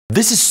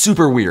This is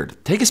super weird.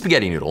 Take a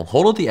spaghetti noodle,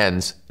 hold it at the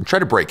ends, and try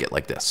to break it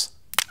like this.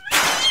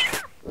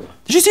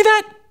 Did you see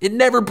that? It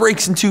never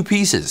breaks in two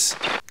pieces.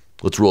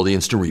 Let's roll the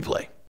instant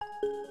replay.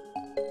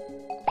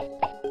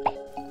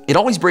 It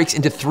always breaks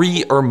into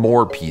 3 or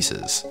more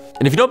pieces.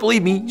 And if you don't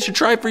believe me, you should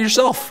try it for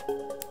yourself.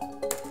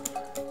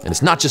 And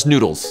it's not just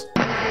noodles.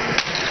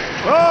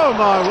 Oh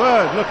my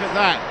word, look at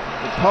that.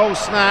 The pole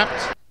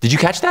snapped. Did you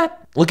catch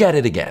that? Look at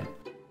it again.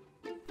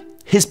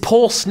 His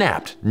pole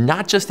snapped,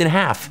 not just in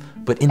half,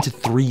 but into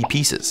 3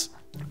 pieces.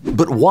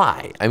 But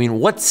why? I mean,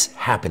 what's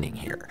happening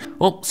here?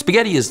 Well,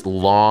 spaghetti is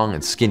long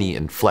and skinny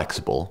and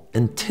flexible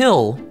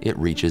until it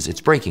reaches its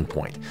breaking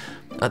point.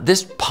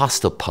 This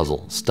pasta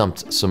puzzle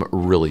stumped some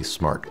really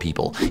smart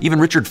people. Even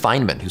Richard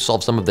Feynman, who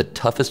solved some of the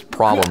toughest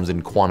problems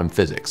in quantum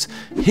physics.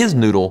 His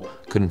noodle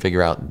couldn't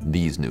figure out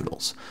these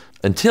noodles.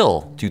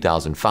 Until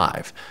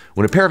 2005,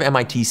 when a pair of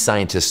MIT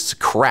scientists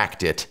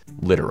cracked it,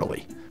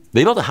 literally.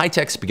 They built a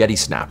high-tech spaghetti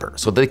snapper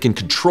so they can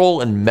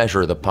control and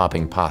measure the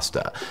popping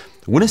pasta.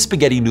 When a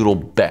spaghetti noodle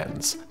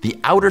bends, the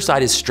outer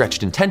side is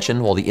stretched in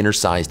tension while the inner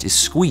side is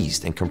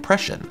squeezed in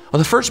compression. Well,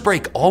 the first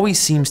break always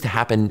seems to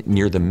happen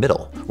near the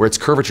middle, where its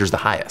curvature is the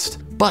highest.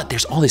 But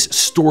there's all this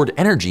stored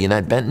energy in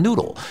that bent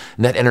noodle,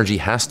 and that energy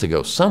has to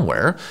go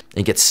somewhere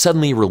and gets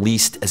suddenly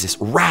released as this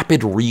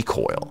rapid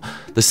recoil.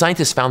 The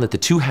scientists found that the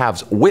two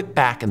halves whip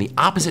back in the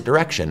opposite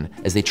direction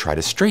as they try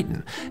to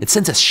straighten. It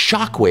sends a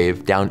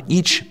shockwave down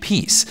each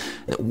piece.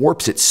 It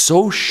warps it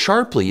so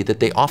sharply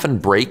that they often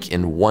break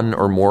in one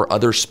or more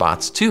other spots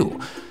too.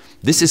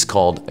 This is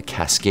called a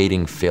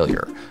cascading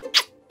failure.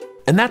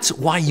 And that's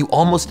why you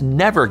almost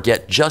never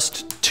get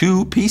just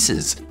 2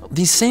 pieces.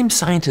 These same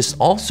scientists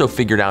also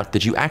figured out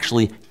that you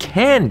actually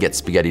can get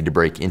spaghetti to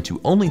break into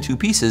only 2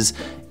 pieces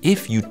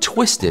if you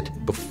twist it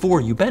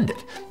before you bend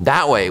it.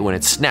 That way, when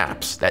it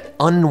snaps, that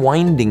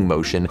unwinding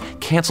motion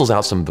cancels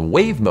out some of the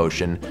wave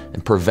motion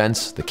and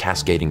prevents the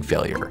cascading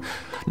failure.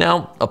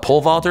 Now, a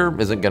pole vaulter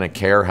isn't gonna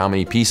care how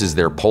many pieces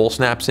their pole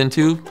snaps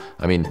into.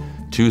 I mean,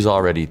 2's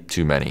already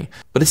too many.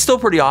 But it's still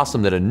pretty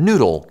awesome that a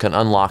noodle can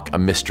unlock a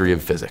mystery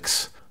of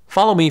physics.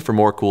 Follow me for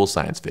more cool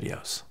science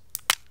videos.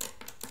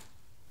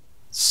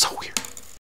 So weird.